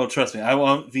Oh, trust me, I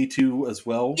want V2 as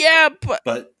well. Yeah, But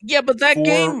but that 4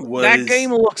 game was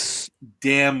looks.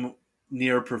 damn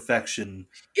near perfection.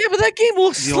 Yeah, but that game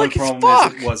looks The only slick as problem is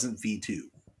fuck. it wasn't V2.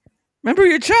 Remember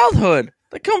your childhood?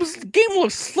 That game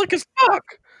looks slick as fuck.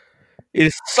 It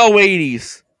is so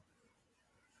 80s.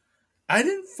 I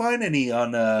didn't find any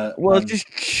on Well, just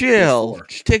chill. PS4.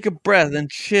 Just take a breath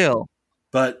and chill.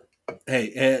 But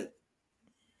hey,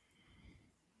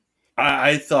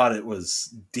 I thought it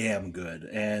was damn good,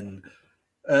 and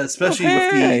especially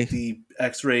with the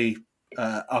X-ray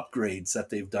upgrades that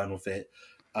they've done with it,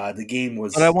 the game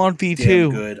was But I want damn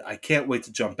V2. good. I can't wait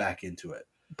to jump back into it.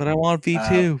 But I want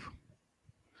V2.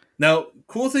 Now,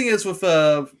 cool thing is with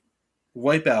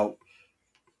Wipeout,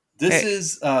 this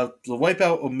is the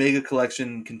Wipeout Omega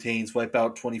Collection contains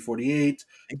Wipeout 2048.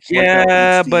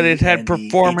 Yeah, Wipeout HD, but it had and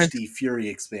performance. the HD Fury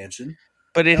expansion.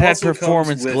 But it had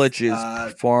performance with,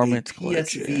 glitches. Performance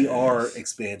PSVR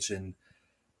expansion,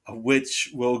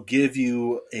 which will give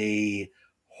you a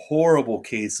horrible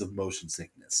case of motion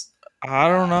sickness. I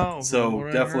don't know.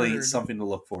 So definitely something to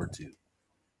look forward to.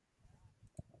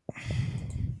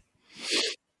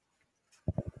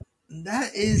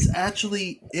 That is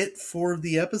actually it for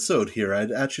the episode here. I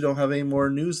actually don't have any more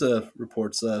news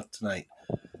reports tonight.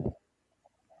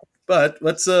 But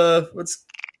let's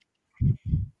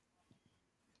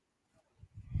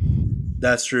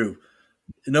That's true.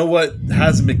 You know what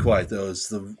hasn't been quiet though is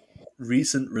the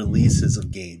recent releases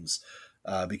of games,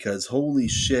 because holy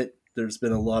shit, there's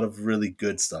been a lot of really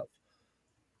good stuff.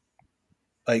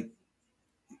 Like,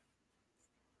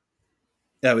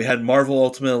 yeah, we had Marvel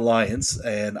Ultimate Alliance,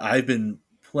 and I've been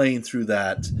playing through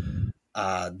that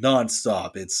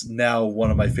nonstop. It's now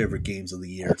one of my favorite games of the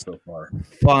year so far.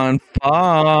 Fun.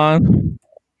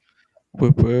 Woo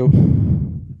woo.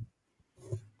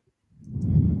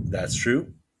 That's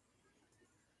true.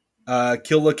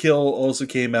 Kill la Kill also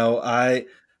came out.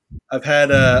 I've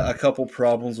had a couple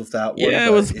problems with that one. Yeah,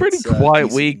 it was a pretty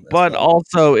quiet week, but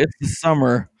also it's the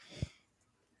summer.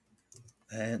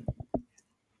 And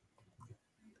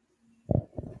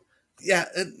yeah,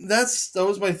 that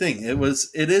was my thing.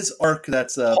 It is Arc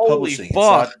that's publishing.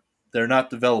 Fuck. They're not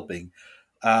developing.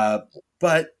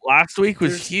 But last week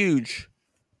was huge.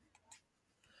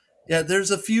 Yeah,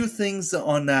 there's a few things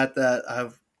on that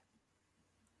I've.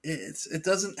 It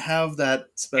doesn't have that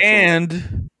special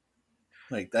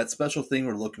that special thing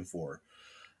we're looking for.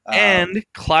 And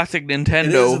classic Nintendo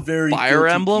it is a very Fire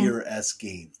Emblem Gear-esque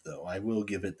game, though. I will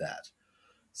give it that.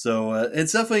 So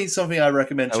it's definitely something I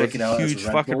recommend checking out. Huge as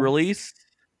a fucking release.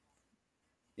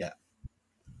 Yeah.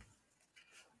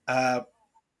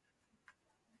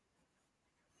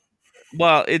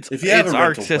 Well, it's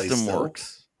Arc System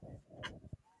Works.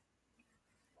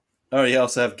 Oh, you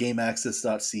also have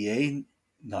GameAccess.ca,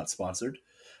 not sponsored.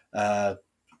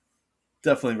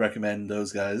 Definitely recommend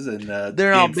those guys. And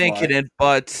they're not making it,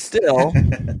 but still.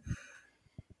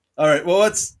 All right, well,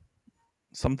 let's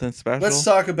something special. Let's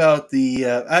talk about the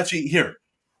actually here.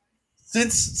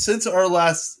 Since our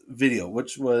last video,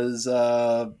 which was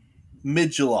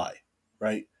mid-July,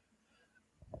 right?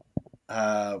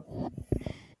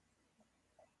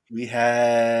 We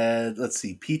had, let's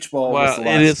see, Peach Ball was the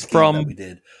last it is from that we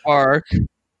did. Arc.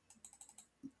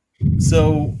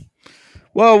 So,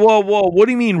 whoa! What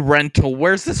do you mean rental?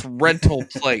 Where's this rental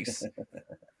place?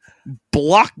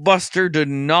 Blockbuster did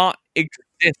not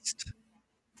exist.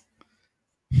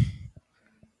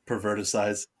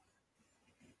 Perverticize.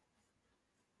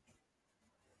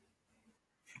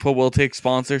 But we'll take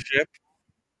sponsorship.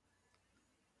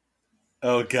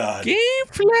 Oh God.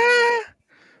 Gamefly.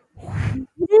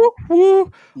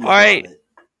 Woo. All right.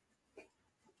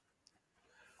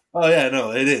 Oh yeah,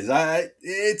 no, it is.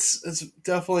 It's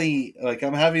definitely like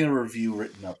I'm having a review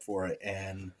written up for it,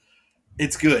 and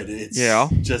it's good. It's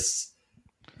just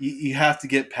you have to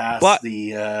get past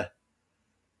the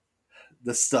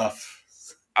stuff.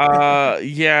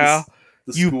 Yeah.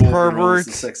 You perverts,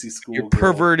 the sexy school your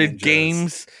perverted ninjas,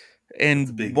 games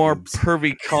and more boobs.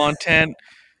 Pervy content.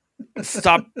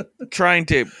 Stop trying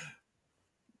to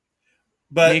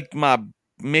make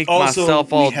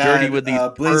myself all dirty with these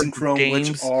Blazing Chrome, games.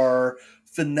 Which our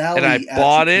finale and I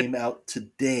bought it. Came out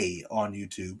today on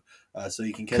YouTube, so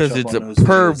you can catch up because it's on a those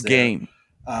perv game.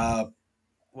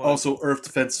 Also, Earth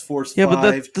Defense Force 5. Yeah,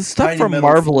 but the stuff from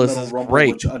Marvelous is Rumble,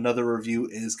 great. Which another review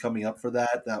is coming up for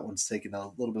that. That one's taking a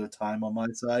little bit of time on my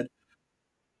side.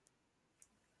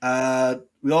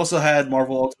 We also had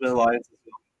Marvel Ultimate Alliance, as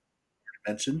we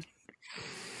mentioned.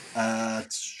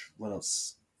 What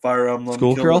else? Fire Emblem,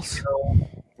 Schoolgirls,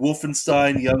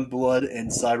 Wolfenstein, Youngblood,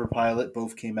 and Cyber Pilot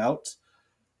both came out.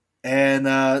 And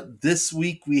this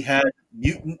week we had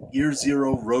Mutant Year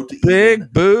Zero Road to Big Eden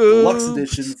boobs. Deluxe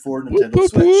Edition for Woo, Nintendo woo,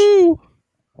 Switch. woo.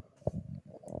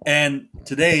 And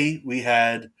today we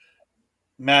had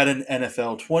Madden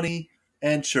NFL 20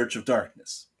 and Church of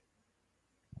Darkness.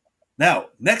 Now,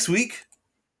 next week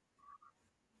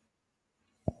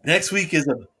is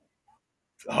a...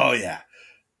 Oh, yeah.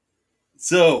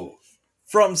 So,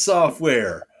 From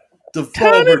Software,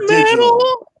 Devolver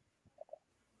Digital.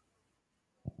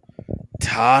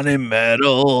 Tiny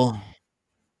Metal.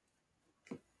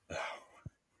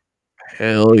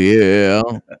 Hell yeah.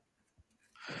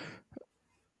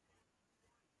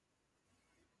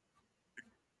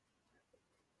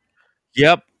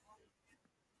 Yep.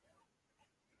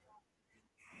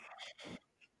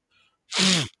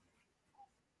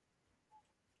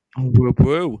 Woo,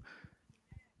 woo.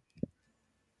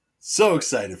 So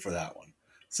excited for that one.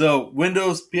 So,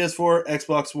 Windows, PS4,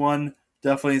 Xbox One,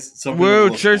 definitely something to Woo,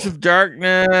 look Church for. of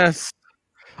Darkness.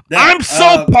 Now, I'm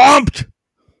so pumped.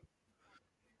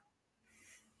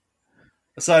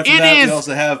 Aside from It that, is we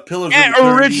also have Pillars an of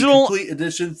Eternity original- Complete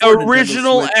Edition for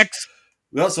Original Nintendo Switch.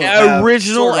 We also have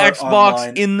original Sword Art Xbox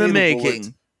Online, in the Fatal making.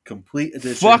 Bullet, Complete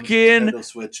Edition Fucking Nintendo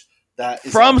Switch. That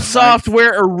is From on the 9th.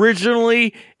 Software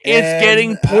originally, it's And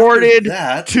getting after ported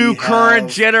that, to we current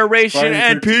have generation Friday the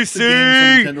and 13th, the game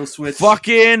PC. for Nintendo Switch.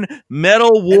 Fucking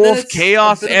Metal then Wolf it's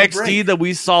Chaos a bit of a XD break that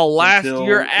we saw last until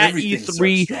year at everything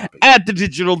E3 starts dropping. at the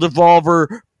Digital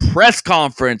Devolver press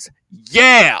conference.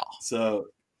 Yeah! So,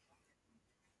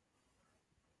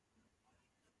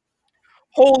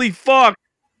 Holy fuck!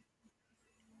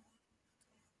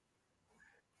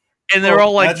 And they're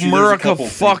all like, actually, there's a America, couple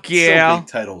fuck big, yeah. so big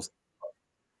titles.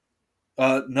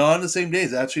 Not on the same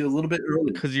days, actually a little bit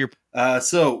earlier. Because you're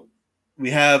So we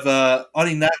have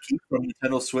Oninaki from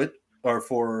Nintendo Switch, or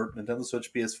for Nintendo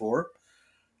Switch PS4.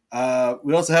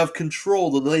 We also have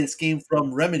Control, the latest game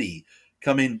from Remedy,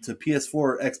 coming to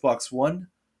PS4, Xbox One.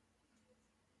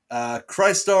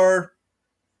 Crystar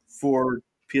for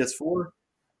PS4.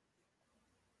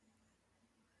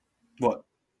 What?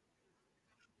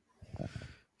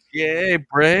 yay,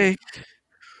 break.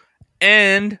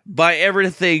 And by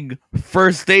everything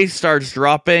First Day starts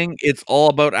dropping, it's all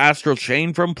about Astral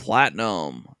Chain from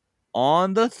Platinum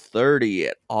on the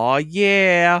 30th. Aw,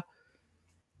 yeah.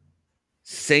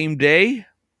 Same day?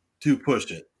 To push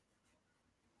it.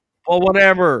 Well,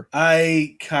 whatever.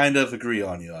 I kind of agree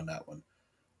on you on that one.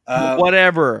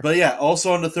 Whatever. But yeah,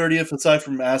 also on the 30th, aside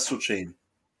from Astral Chain.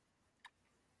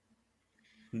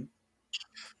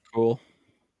 Cool.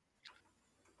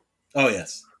 Oh,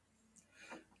 yes.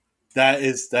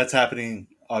 That's happening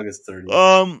August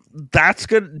 30th. That's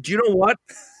good. Do you know what?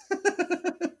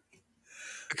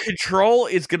 Control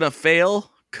is gonna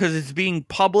fail because it's being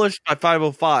published by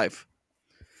 505.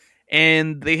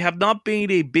 And they have not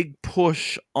made a big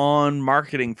push on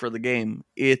marketing for the game.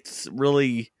 It's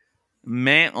really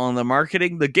meh on the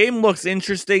marketing. The game looks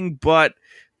interesting, but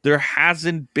there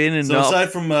hasn't been So enough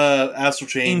aside from Astral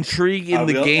Chain, intrigue in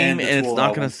the game, the and it's Tool not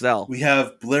going album, to sell. we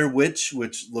have Blair Witch,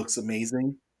 which looks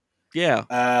amazing. Yeah.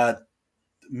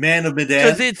 Man of Medan,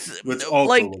 Because it's which also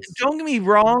like, looks... don't get me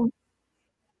wrong,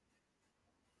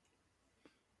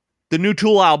 the new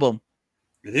Tool album.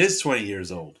 It is 20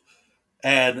 years old.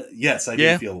 And yes, I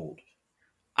Yeah. do feel old.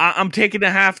 I'm taking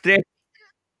a half day.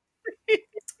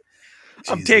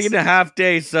 I'm Jesus. taking a half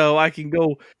day so I can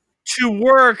go to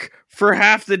work for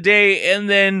half the day and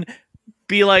then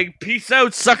be like, peace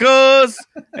out, suckers,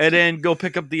 and then go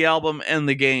pick up the album and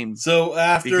the game. So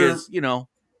after... Because, you know,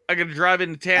 I got to drive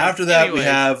into town. After that, we anyways,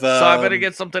 have... so I better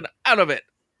get something out of it.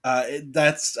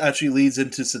 That's actually leads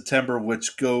into September,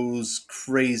 which goes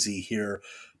crazy here.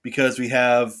 Because we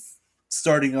have,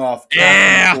 starting off,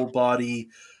 Yeah. Full Body...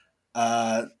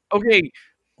 Okay,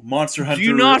 Monster Hunter. do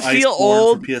you not feel Iceborne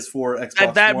old for PS4,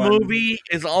 Xbox that One, movie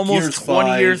is almost Gears 20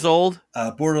 5, years old?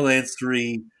 Borderlands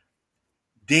 3,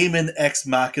 Daemon X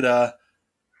Machina.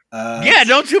 Yeah,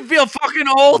 don't you feel fucking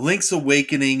old? Link's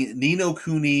Awakening, Ni no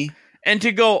Kuni. And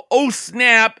to go, oh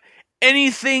snap,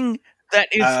 anything that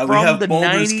is we from have the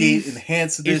Baldur's Gate 90s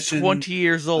Enhanced is Edition. 20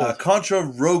 years old. Contra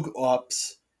Rogue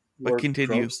Ops. But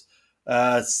continue.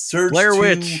 Surge Blair 2.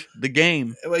 Witch, the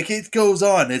game. Like, it goes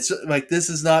on. It's like, this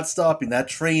is not stopping. That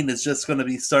train is just going to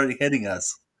be starting hitting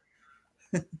us.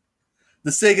 The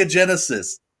Sega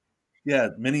Genesis. Yeah,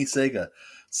 mini Sega.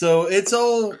 So it's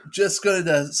all just going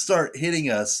to start hitting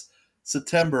us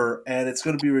September, and it's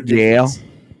going to be ridiculous.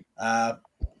 Yeah.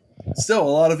 Still, a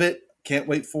lot of it. Can't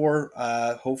wait for.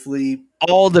 Hopefully,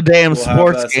 all the damn we'll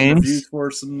sports have, games. Some reviews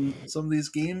for some of these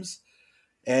games,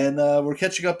 and we're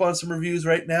catching up on some reviews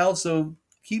right now. So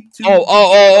keep.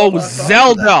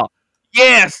 Zelda.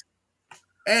 Yes.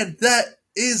 And that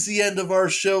is the end of our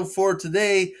show for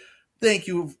today. Thank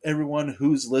you, everyone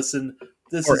who's listened.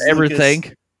 This Or is Lucas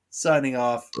everything. signing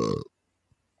off.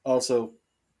 Also,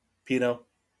 Pino,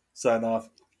 sign off.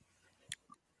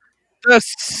 The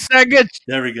Sega,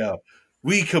 There we go.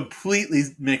 We completely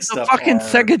mixed the up fucking our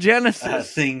Sega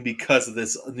Genesis. thing because of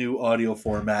this new audio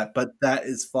format, but that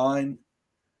is fine.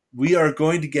 We are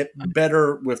going to get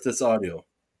better with this audio.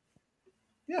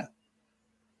 Yeah.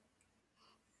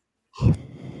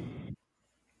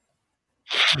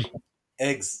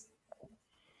 Eggs.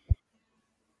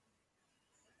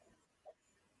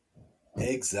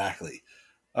 Exactly.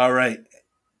 All right.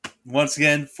 Once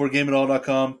again, for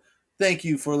GameItAll.com, thank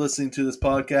you for listening to this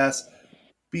podcast.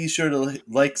 Be sure to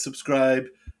like, subscribe,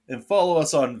 and follow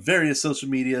us on various social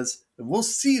medias. And we'll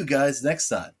see you guys next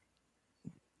time.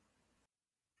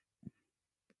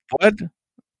 What?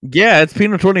 Yeah, it's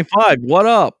Pino 25. What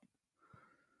up?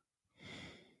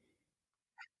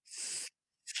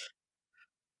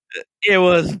 It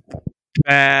was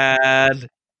bad.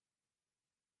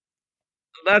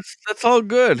 That's all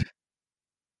good.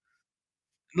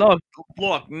 Look,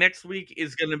 next week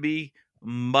is gonna be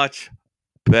much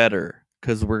better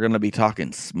because we're gonna be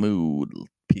talking smooth,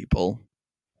 people.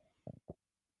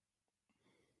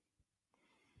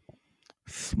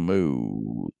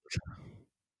 Smooth.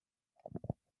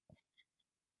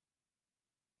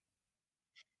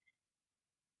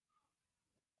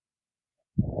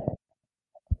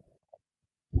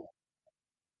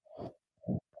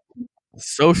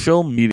 Social media.